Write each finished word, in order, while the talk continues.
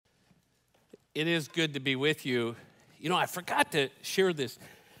It is good to be with you. You know, I forgot to share this.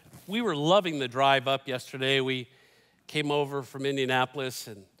 We were loving the drive up yesterday. We came over from Indianapolis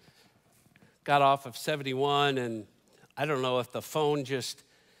and got off of 71, and I don't know if the phone just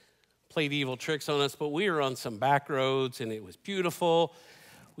played evil tricks on us, but we were on some back roads, and it was beautiful.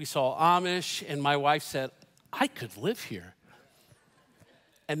 We saw Amish, and my wife said, I could live here.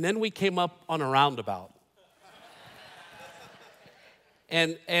 And then we came up on a roundabout.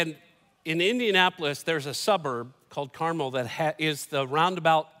 And in Indianapolis, there's a suburb called Carmel that is the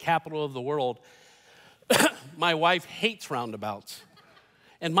roundabout capital of the world. My wife hates roundabouts.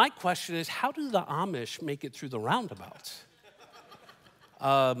 And my question is, how do the Amish make it through the roundabouts?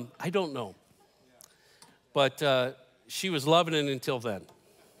 I don't know. But she was loving it until then.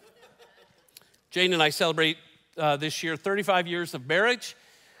 Jane and I celebrate this year 35 years of marriage.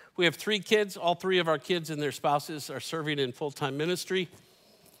 We have 3 kids. All 3 of our kids and their spouses are serving in full-time ministry.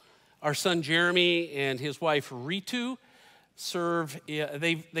 Our son Jeremy and his wife Ritu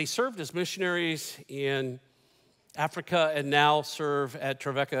they served as missionaries in Africa and now serve at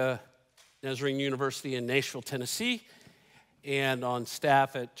Trevecca Nazarene University in Nashville, Tennessee, and on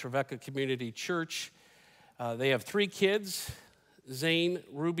staff at Trevecca Community Church. They have 3 kids, Zane,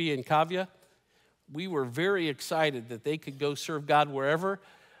 Ruby, and Kavya. We were very excited that they could go serve God wherever,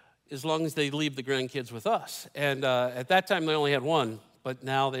 as long as they leave the grandkids with us. And at that time, they only had 1. But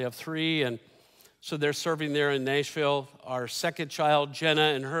now they have 3, and so they're serving there in Nashville. Our second child, Jenna,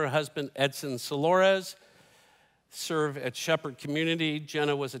 and her husband, Edson Solores, serve at Shepherd Community.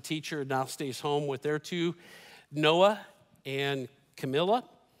 Jenna was a teacher, now stays home with their 2, Noah and Camilla.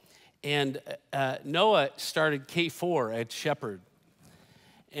 And Noah started K4 at Shepherd.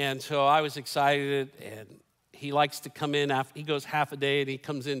 And so I was excited, and he likes to come in after, he goes half a day, and he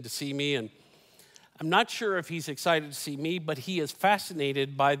comes in to see me, and I'm not sure if he's excited to see me, but he is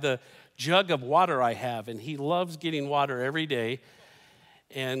fascinated by the jug of water I have, and he loves getting water every day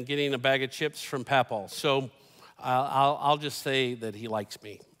and getting a bag of chips from Papal. So I'll just say that he likes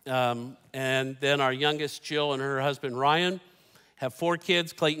me. And then our youngest, Jill, and her husband, Ryan, have 4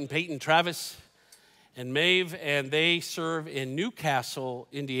 kids, Clayton, Peyton, Travis, and Maeve, and they serve in Newcastle,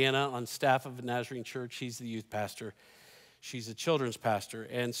 Indiana, on staff of the Nazarene Church. He's the youth pastor. She's a children's pastor.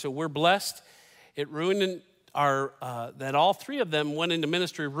 And so we're blessed. It ruined that all 3 of them went into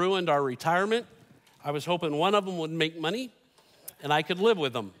ministry, ruined our retirement. I was hoping one of them would make money and I could live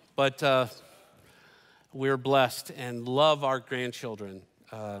with them. But we're blessed and love our grandchildren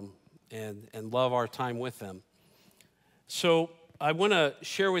and love our time with them. So I want to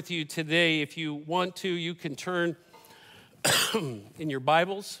share with you today, if you want to, you can turn in your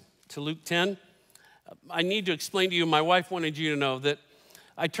Bibles to Luke 10. I need to explain to you, my wife wanted you to know that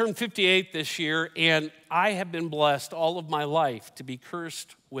I turned 58 this year, and I have been blessed all of my life to be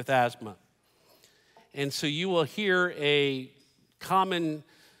cursed with asthma. And so you will hear a common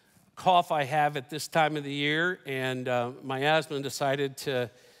cough I have at this time of the year, and my asthma decided to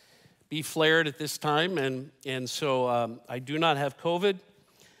be flared at this time, and so I do not have COVID.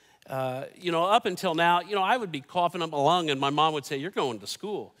 Up until now, I would be coughing up a lung, and my mom would say, you're going to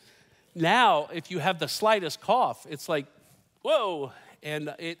school. Now, if you have the slightest cough, it's like, whoa.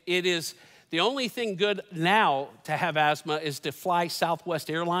 And it is the only thing good now to have asthma is to fly Southwest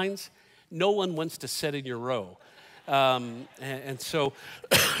Airlines. No one wants to sit in your row. And so,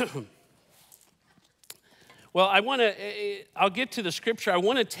 well, I'll get to the scripture. I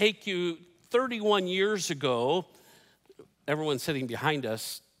want to take you 31 years ago. Everyone sitting behind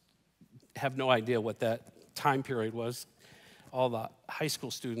us have no idea what that time period was, all the high school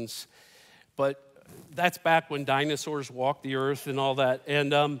students. But that's back when dinosaurs walked the earth and all that.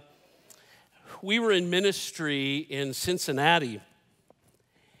 And we were in ministry in Cincinnati.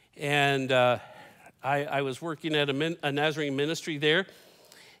 And I was working at a Nazarene ministry there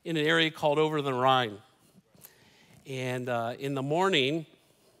in an area called Over the Rhine. And in the morning,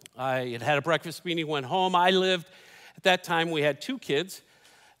 I had a breakfast meeting, went home. at that time, we had 2 kids.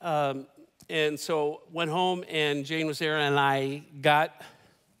 And so went home, and Jane was there, and I got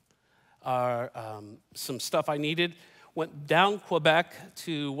some stuff I needed, went down Quebec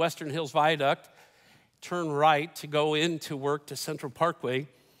to Western Hills Viaduct, turned right to go into work to Central Parkway,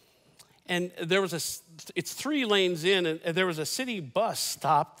 and it's 3 lanes in, and there was a city bus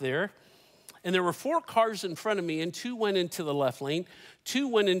stopped there, and there were 4 cars in front of me, and 2 went into the left lane, 2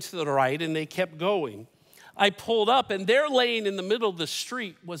 went into the right, and they kept going. I pulled up, and there laying in the middle of the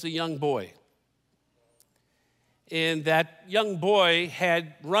street was a young boy. And that young boy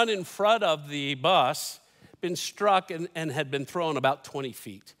had run in front of the bus, been struck, and had been thrown about 20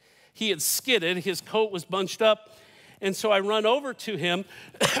 feet. He had skidded, his coat was bunched up, and so I run over to him,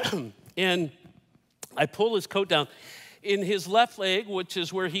 And I pull his coat down. In his left leg, which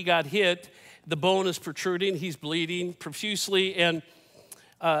is where he got hit, the bone is protruding. He's bleeding profusely, and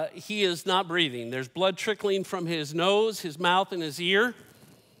he is not breathing. There's blood trickling from his nose, his mouth, and his ear.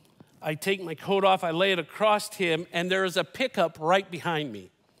 I take my coat off, I lay it across him, and there is a pickup right behind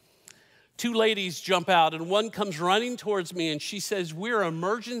me. Two ladies jump out, and one comes running towards me, and she says, "We're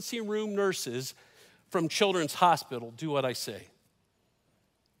emergency room nurses from Children's Hospital. Do what I say."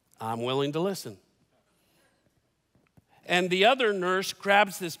 I'm willing to listen. And the other nurse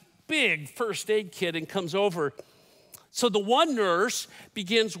grabs this big first aid kit and comes over. So the one nurse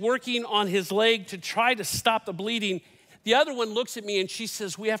begins working on his leg to try to stop the bleeding. The other one looks at me and she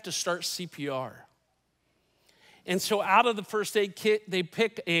says, "We have to start CPR." And so out of the first aid kit, they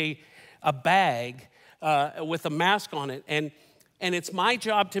pick a bag with a mask on it. And it's my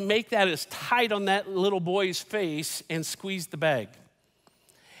job to make that as tight on that little boy's face and squeeze the bag.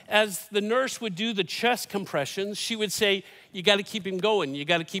 As the nurse would do the chest compressions, she would say, "You got to keep him going. You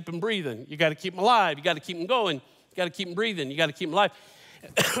got to keep him breathing. You got to keep him alive. You got to keep him going. You got to keep him breathing. You got to keep him alive."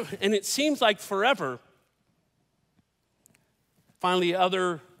 And it seems like forever. Finally,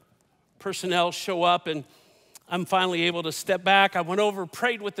 other personnel show up, and I'm finally able to step back. I went over,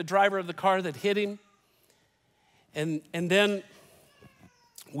 prayed with the driver of the car that hit him, and then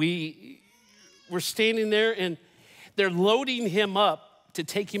we're standing there, and they're loading him up to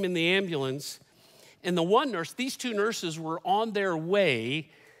take him in the ambulance. And the one nurse, these two nurses were on their way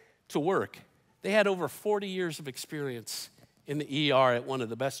to work. They had over 40 years of experience in the ER at one of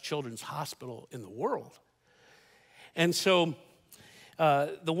the best children's hospitals in the world. And so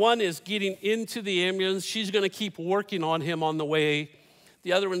the one is getting into the ambulance. She's going to keep working on him on the way.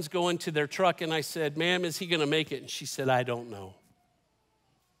 The other one's going to their truck, and I said, "Ma'am, is he going to make it?" And she said, "I don't know."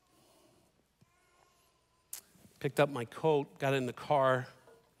 Picked up my coat, got in the car,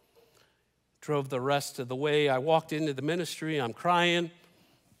 drove the rest of the way. I walked into the ministry. I'm crying,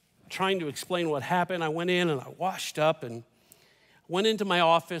 trying to explain what happened. I went in and I washed up and went into my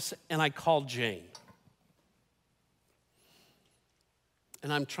office, and I called Jane.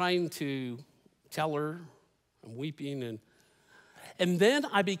 And I'm trying to tell her, I'm weeping, and then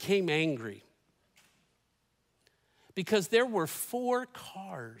I became angry because there were 4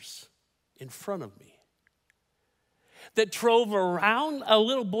 cars in front of me that drove around a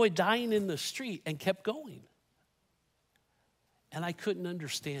little boy dying in the street and kept going. And I couldn't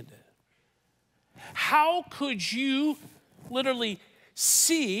understand it. How could you literally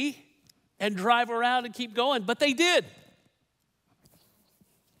see and drive around and keep going? But they did.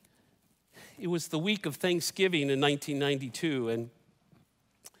 It was the week of Thanksgiving in 1992, and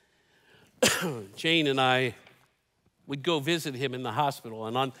Jane and I would go visit him in the hospital.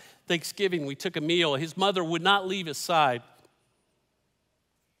 And on Thanksgiving, we took a meal. His mother would not leave his side.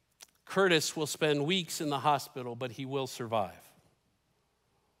 Curtis will spend weeks in the hospital, but he will survive.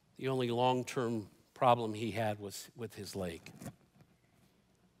 The only long-term problem he had was with his leg.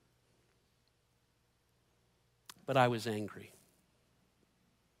 But I was angry.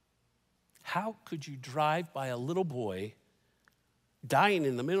 How could you drive by a little boy dying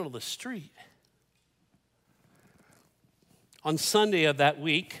in the middle of the street? On Sunday of that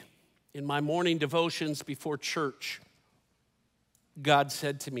week, in my morning devotions before church, God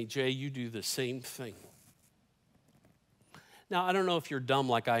said to me, "Jay, you do the same thing." Now, I don't know if you're dumb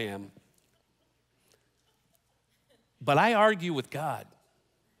like I am, but I argue with God.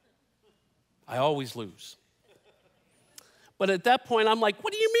 I always lose. But at that point, I'm like,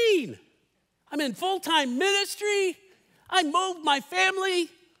 "What do you mean? I'm in full-time ministry. I moved my family."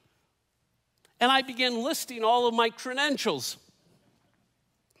 And I began listing all of my credentials.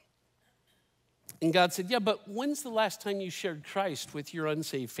 And God said, "Yeah, but when's the last time you shared Christ with your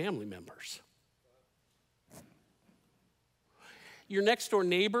unsaved family members? Your next door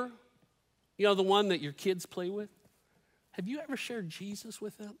neighbor, you know, the one that your kids play with, have you ever shared Jesus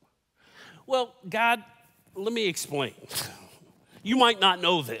with them?" "Well, God, let me explain. You might not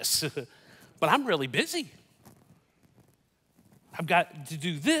know this, but I'm really busy. I've got to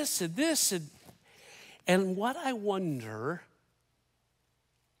do this and this. And what I wonder,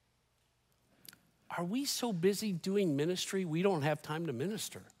 are we so busy doing ministry we don't have time to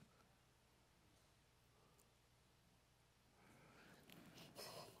minister?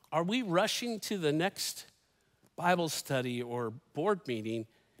 Are we rushing to the next Bible study or board meeting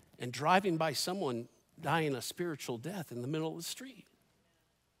and driving by someone dying a spiritual death in the middle of the street?"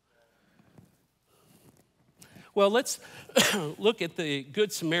 Well, let's look at the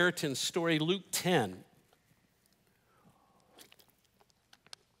Good Samaritan story, Luke 10.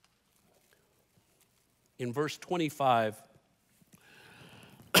 In verse 25,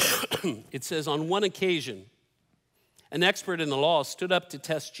 It says, on one occasion, an expert in the law stood up to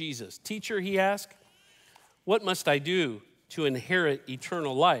test Jesus. Teacher, he asked, what must I do to inherit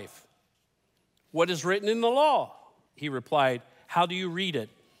eternal life? What is written in the law? He replied, how do you read it?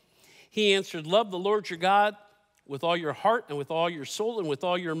 He answered, love the Lord your God with all your heart and with all your soul and with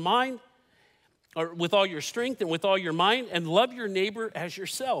all your mind, or with all your strength and with all your mind, and love your neighbor as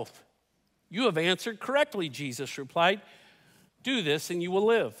yourself. You have answered correctly, Jesus replied. Do this and you will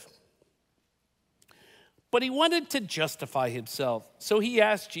live. But he wanted to justify himself. So he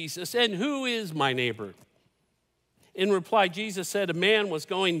asked Jesus, and who is my neighbor? In reply, Jesus said, a man was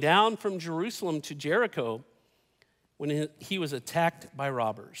going down from Jerusalem to Jericho when he was attacked by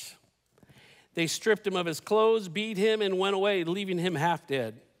robbers. They stripped him of his clothes, beat him, and went away, leaving him half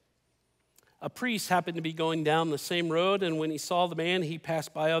dead. A priest happened to be going down the same road, and when he saw the man, he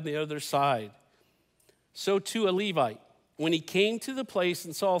passed by on the other side. So too a Levite, when he came to the place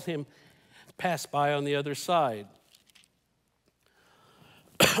and saw him, passed by on the other side.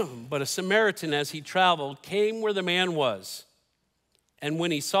 But a Samaritan, as he traveled, came where the man was. And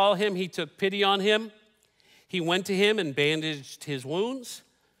when he saw him, he took pity on him. He went to him and bandaged his wounds,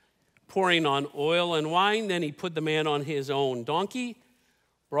 pouring on oil and wine. Then he put the man on his own donkey,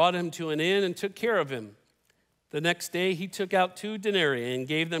 brought him to an inn, and took care of him. The next day he took out 2 denarii and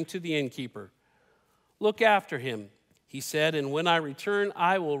gave them to the innkeeper. Look after him, he said, and when I return,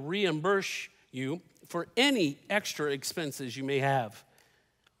 I will reimburse you for any extra expenses you may have.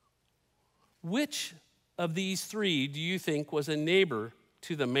 Which of these 3 do you think was a neighbor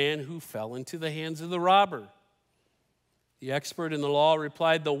to the man who fell into the hands of the robber? The expert in the law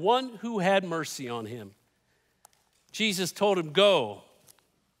replied, the one who had mercy on him. Jesus told him, go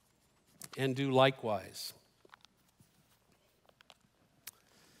and do likewise.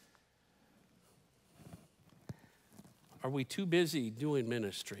 Are we too busy doing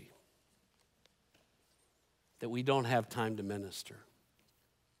ministry that we don't have time to minister?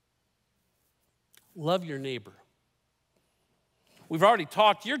 Love your neighbor. We've already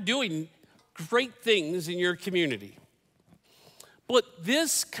talked, you're doing great things in your community. But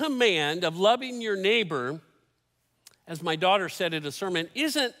this command of loving your neighbor, as my daughter said at a sermon,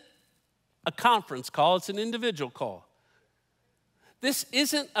 isn't a conference call, it's an individual call. This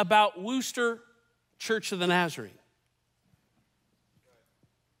isn't about Worcester Church of the Nazarene.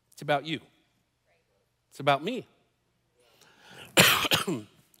 It's about you. It's about me.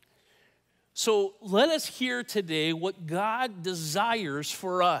 So let us hear today what God desires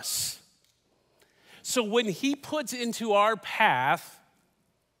for us. So when he puts into our path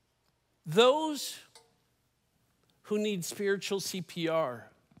those who need spiritual CPR,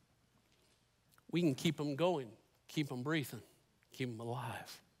 we can keep them going, keep them breathing, keep them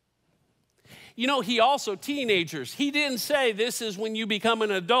alive. You know, he also, teenagers, he didn't say this is when you become an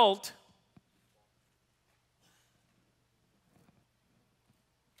adult.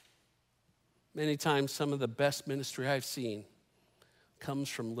 Many times, some of the best ministry I've seen comes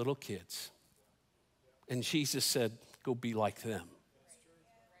from little kids. And Jesus said, go be like them.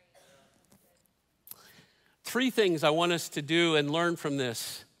 3 things I want us to do and learn from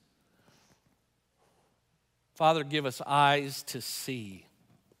this. Father, give us eyes to see.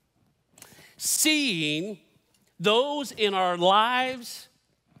 Seeing those in our lives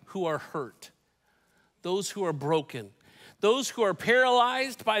who are hurt, those who are broken, those who are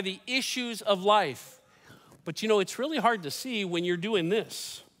paralyzed by the issues of life. But you know, it's really hard to see when you're doing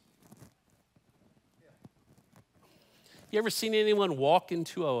this. You ever seen anyone walk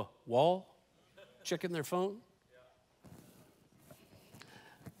into a wall, checking their phone?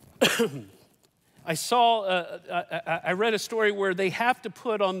 I read a story where they have to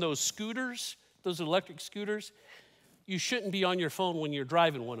put on those scooters, those electric scooters. You shouldn't be on your phone when you're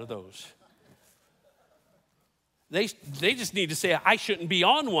driving one of those. They just need to say, I shouldn't be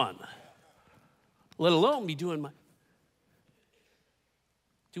on one, let alone be doing my.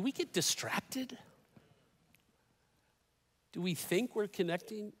 Do we get distracted? Do we think we're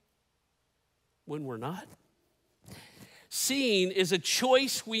connecting when we're not? Seeing is a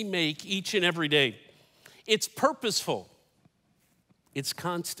choice we make each and every day. It's purposeful. It's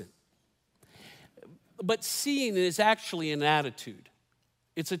constant. But seeing is actually an attitude.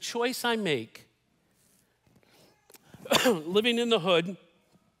 It's a choice I make. Living in the hood,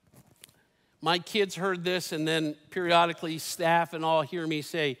 my kids heard this, and then periodically staff and all hear me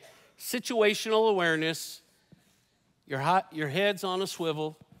say, situational awareness, your head's on a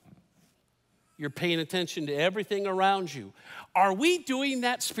swivel, you're paying attention to everything around you. Are we doing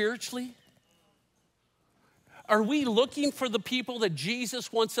that spiritually? Are we looking for the people that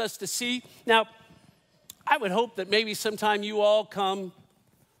Jesus wants us to see? Now, I would hope that maybe sometime you all come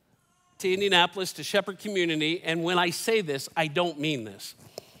to Indianapolis to Shepherd Community, and when I say this, I don't mean this.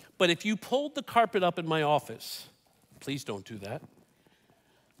 But if you pulled the carpet up in my office, please don't do that.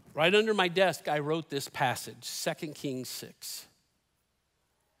 Right under my desk, I wrote this passage, 2 Kings 6.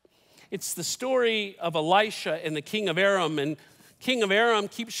 It's the story of Elisha and the king of Aram, and king of Aram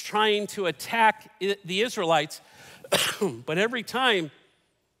keeps trying to attack the Israelites, but every time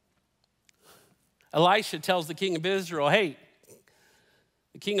Elisha tells the king of Israel, hey,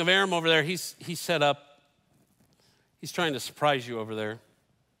 the king of Aram over there, he's set up. He's trying to surprise you over there.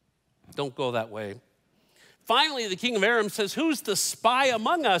 Don't go that way. Finally, the king of Aram says, who's the spy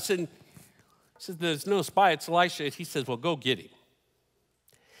among us? And he says, there's no spy, it's Elisha. He says, well, go get him.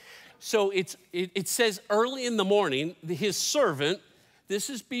 So it says early in the morning, his servant, this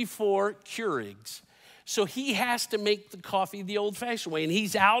is before Keurigs. So he has to make the coffee the old-fashioned way. And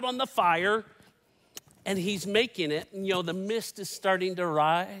he's out on the fire, and he's making it. And, the mist is starting to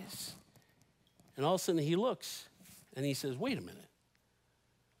rise. And all of a sudden he looks, and he says, wait a minute.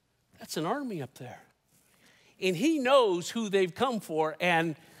 That's an army up there. And he knows who they've come for.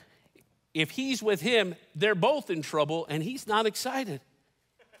 And if he's with him, they're both in trouble, and he's not excited.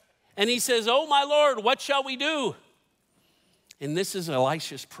 And he says, oh, my Lord, what shall we do? And this is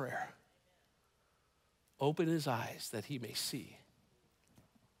Elisha's prayer. Open his eyes that he may see.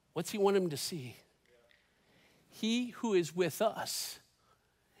 What's he want him to see? He who is with us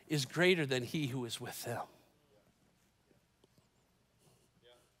is greater than he who is with them.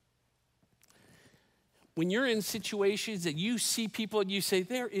 When you're in situations that you see people and you say,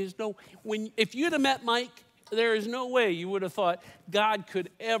 if you'd have met Mike, there is no way you would have thought God could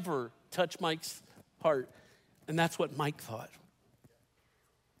ever touch Mike's heart. And that's what Mike thought.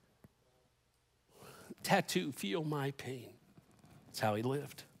 Tattoo, feel my pain. That's how he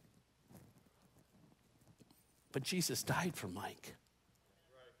lived. But Jesus died for Mike.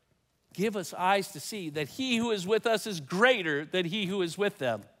 Give us eyes to see that he who is with us is greater than he who is with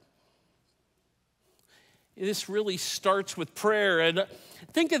them. This really starts with prayer. And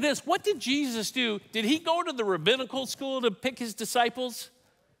think of this. What did Jesus do? Did he go to the rabbinical school to pick his disciples?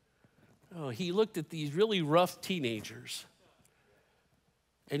 Oh, he looked at these really rough teenagers.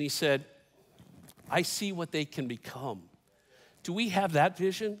 And he said, I see what they can become. Do we have that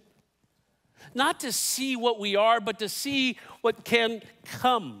vision? Not to see what we are, but to see what can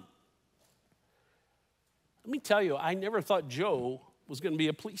come. Let me tell you, I never thought Joe was going to be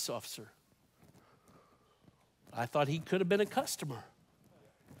a police officer. I thought he could have been a customer.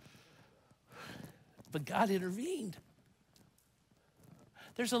 But God intervened.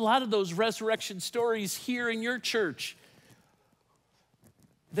 There's a lot of those resurrection stories here in your church.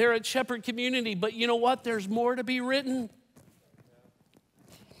 They're at Shepherd Community, but you know what? There's more to be written.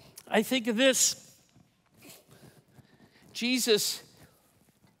 I think of this. Jesus,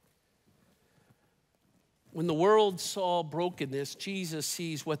 when the world saw brokenness, Jesus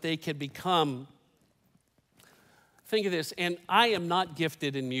sees what they can become. Think of this, and I am not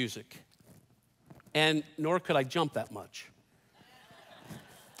gifted in music, and nor could I jump that much.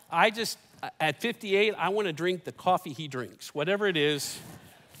 At 58, I want to drink the coffee he drinks, whatever it is,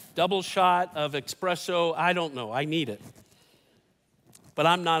 double shot of espresso, I don't know, I need it. But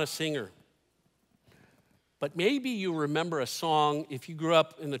I'm not a singer. But maybe you remember a song, if you grew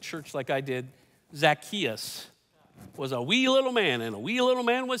up in the church like I did, Zacchaeus was a wee little man, and a wee little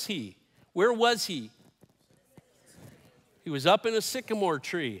man was he. Where was he? He was up in a sycamore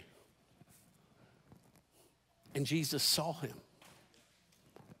tree. And Jesus saw him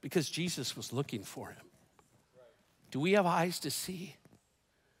because Jesus was looking for him. Do we have eyes to see?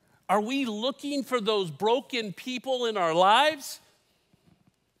 Are we looking for those broken people in our lives?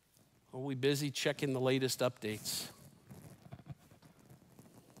 Or are we busy checking the latest updates?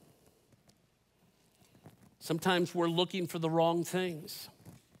 Sometimes we're looking for the wrong things.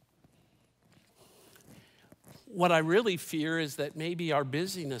 What I really fear is that maybe our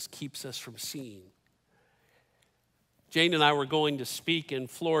busyness keeps us from seeing. Jane and I were going to speak in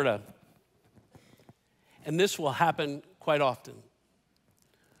Florida, and this will happen quite often.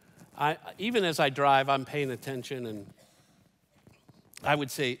 Even as I drive, I'm paying attention, and I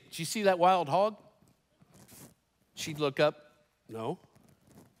would say, "Did you see that wild hog?" She'd look up, "No."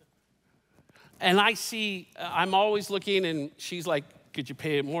 And I'm always looking, and she's like, "Could you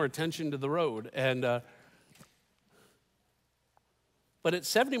pay more attention to the road?" And but at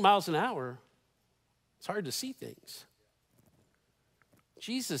 70 miles an hour, it's hard to see things.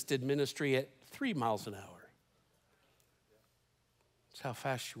 Jesus did ministry at 3 miles an hour. It's how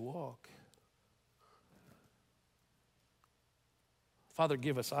fast you walk. Father,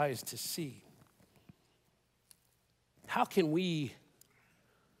 give us eyes to see. How can we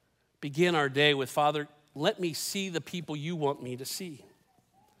begin our day with, Father, let me see the people you want me to see.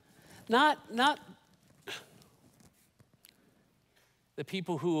 Not the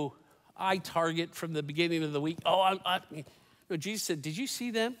people who I target from the beginning of the week. No, Jesus said, did you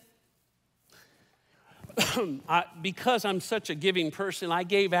see them? Because I'm such a giving person, I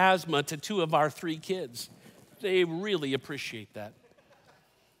gave asthma to 2 of our 3 kids. They really appreciate that.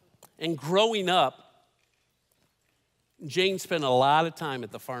 And growing up, Jane spent a lot of time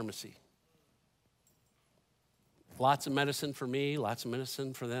at the pharmacy. Lots of medicine for me, lots of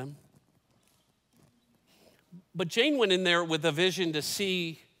medicine for them. But Jane went in there with a vision to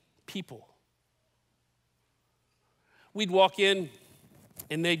see people. We'd walk in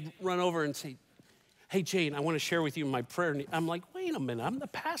and they'd run over and say, hey, Jane, I want to share with you my prayer. I'm like, wait a minute, I'm the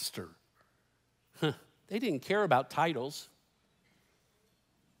pastor. They didn't care about titles.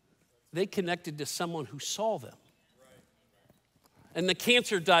 They connected to someone who saw them. And the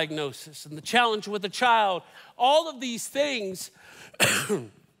cancer diagnosis and the challenge with a child, all of these things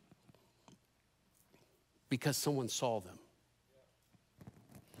because someone saw them.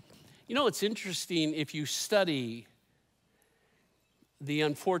 You know, it's interesting if you study the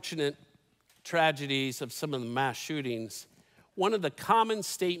unfortunate tragedies of some of the mass shootings, one of the common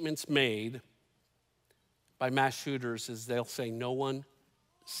statements made by mass shooters is they'll say, no one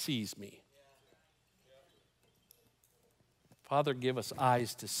sees me. Father, give us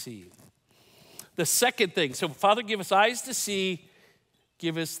eyes to see. The second thing, so Father, give us eyes to see,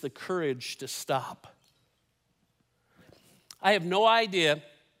 give us the courage to stop. I have no idea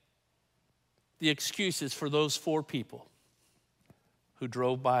the excuses for those 4 people who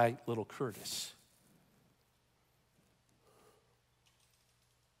drove by little Curtis.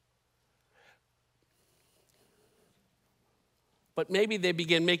 But maybe they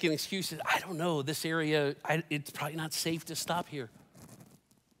began making excuses. I don't know, this area, it's probably not safe to stop here.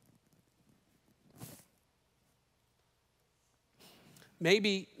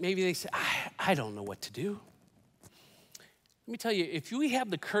 Maybe they say, I don't know what to do. Let me tell you, if we have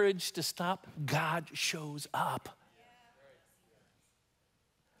the courage to stop, God shows up.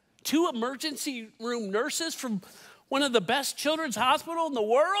 2 emergency room nurses from one of the best children's hospitals in the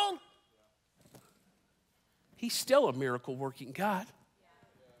world. He's still a miracle-working God.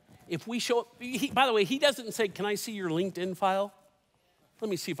 If we show up, by the way, he doesn't say, can I see your LinkedIn file? Let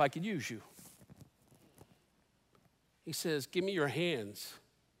me see if I could use you. He says, give me your hands,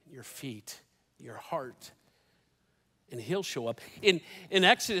 your feet, your heart, and he'll show up. In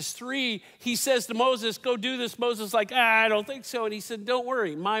Exodus 3, he says to Moses, go do this. Moses is like, I don't think so. And he said, don't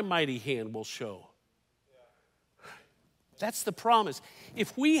worry, my mighty hand will show. That's the promise.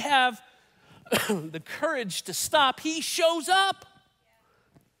 If we have the courage to stop, he shows up.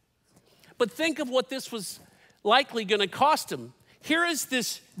 But think of what this was likely going to cost him. Here is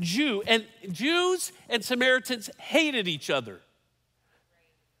this Jew, and Jews and Samaritans hated each other.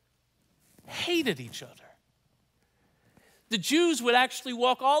 Hated each other. The Jews would actually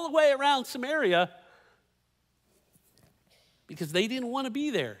walk all the way around Samaria because they didn't want to be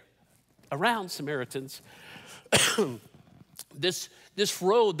there around Samaritans. This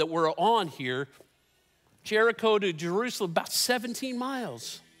road that we're on here, Jericho to Jerusalem, about 17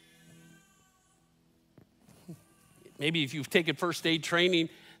 miles. Maybe if you've taken first aid training,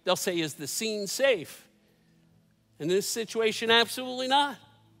 they'll say, is the scene safe? In this situation, absolutely not.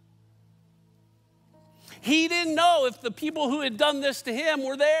 He didn't know if the people who had done this to him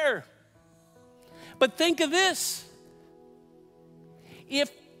were there. But think of this.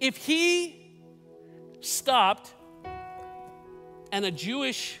 If he stopped and a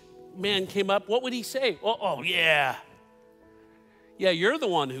Jewish man came up, what would he say? Oh, yeah. Yeah, you're the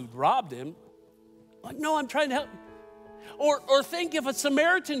one who robbed him. Like, no, I'm trying to help. Or think if a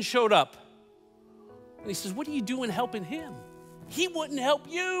Samaritan showed up and he says, what are you doing helping him? He wouldn't help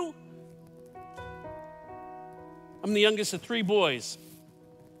you. I'm the youngest of 3 boys.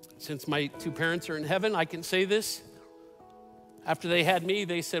 Since my 2 parents are in heaven, I can say this. After they had me,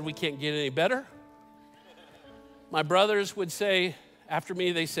 they said, we can't get any better. My brothers would say, after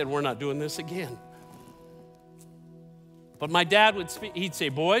me, they said, we're not doing this again. But my dad would speak, he'd say,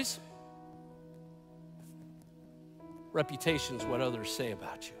 boys, reputation's what others say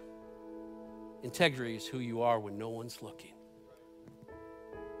about you. Integrity is who you are when no one's looking.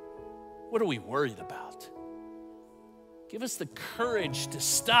 What are we worried about? Give us the courage to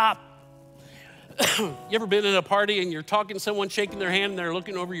stop. You ever been at a party and you're talking to someone, shaking their hand, and they're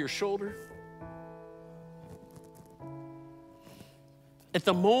looking over your shoulder? At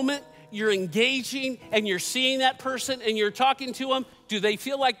the moment you're engaging and you're seeing that person and you're talking to them, do they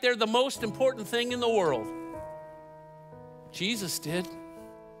feel like they're the most important thing in the world? Jesus did.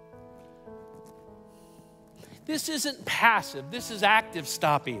 This isn't passive. This is active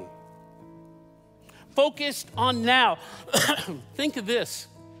stopping. Focused on now. Think of this.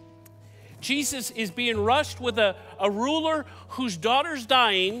 Jesus is being rushed with a ruler whose daughter's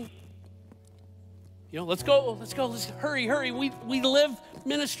dying. You know, let's go, let's hurry. We live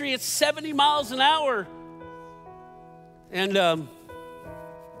ministry at 70 miles an hour. And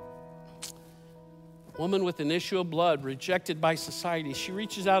woman with an issue of blood, rejected by society. She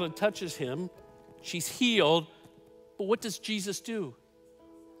reaches out and touches him. She's healed. But what does Jesus do?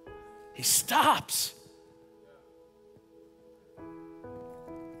 He stops.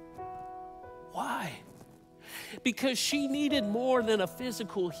 Why? Because she needed more than a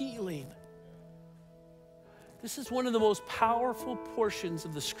physical healing. This is one of the most powerful portions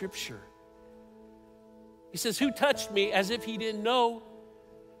of the scripture. He says, who touched me? As if he didn't know.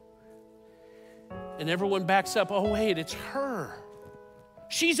 And everyone backs up. Oh, wait, it's her.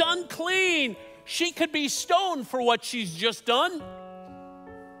 She's unclean. She could be stoned for what she's just done.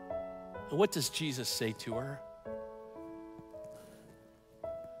 And what does Jesus say to her?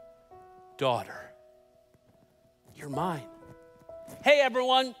 Daughter, you're mine. Hey,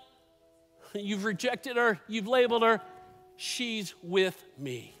 everyone, you've rejected her, you've labeled her, she's with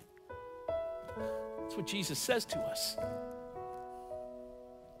me. That's what Jesus says to us.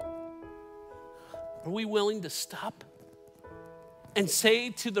 Are we willing to stop and say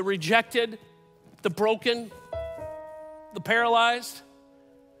to the rejected, the broken, the paralyzed,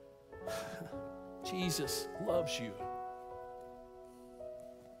 Jesus loves you.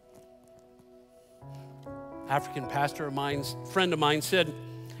 African pastor of mine, friend of mine said,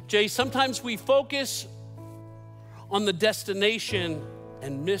 Jay, sometimes we focus on the destination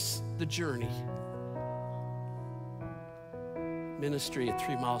and miss the journey. Ministry at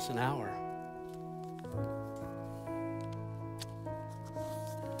 3 miles an hour.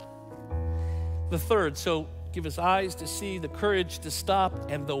 The third, so give us eyes to see, the courage to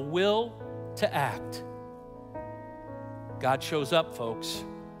stop, and the will to act. God shows up, folks.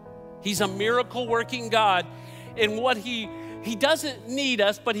 He's a miracle working God. And what he doesn't need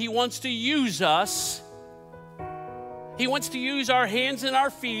us, but he wants to use us. He wants to use our hands and our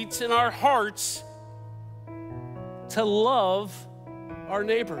feet and our hearts to love our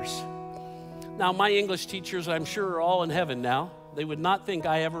neighbors. Now, my English teachers, I'm sure, are all in heaven now. They would not think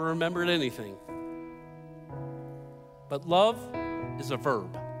I ever remembered anything. But love is a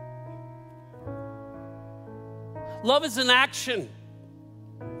verb. Love is an action.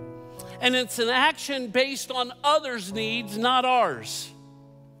 And it's an action based on others' needs, not ours.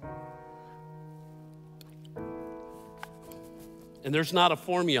 And there's not a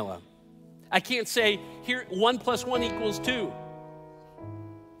formula. I can't say, here, 1 + 1 = 2.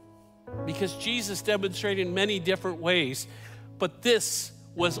 Because Jesus demonstrated in many different ways, but this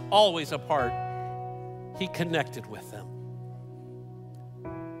was always a part. He connected with them.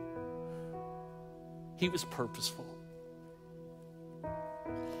 He was purposeful.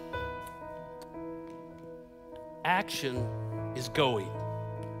 Action is going.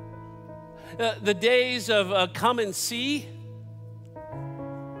 The days of come and see,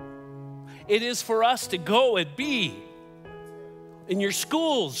 it is for us to go and be in your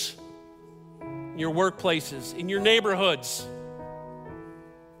schools, in your workplaces, in your neighborhoods,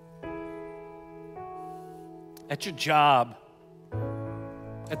 at your job,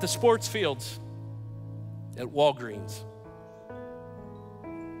 at the sports fields, at Walgreens.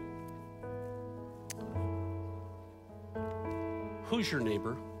 Who's your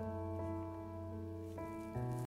neighbor?